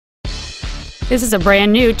This is a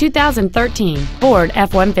brand new 2013 Ford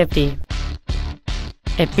F-150.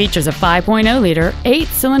 It features a 5.0-liter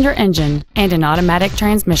 8-cylinder engine and an automatic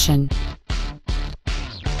transmission.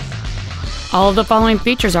 All of the following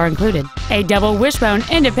features are included: a double wishbone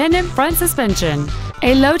independent front suspension,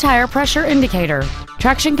 a low tire pressure indicator,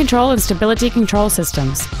 traction control and stability control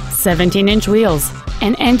systems, 17-inch wheels,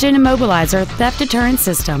 an engine immobilizer theft deterrent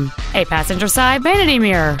system, a passenger side vanity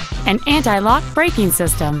mirror, an anti-lock braking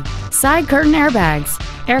system, side curtain airbags,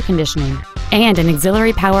 air conditioning, and an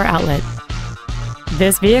auxiliary power outlet.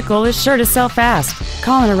 This vehicle is sure to sell fast.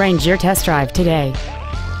 Call and arrange your test drive today.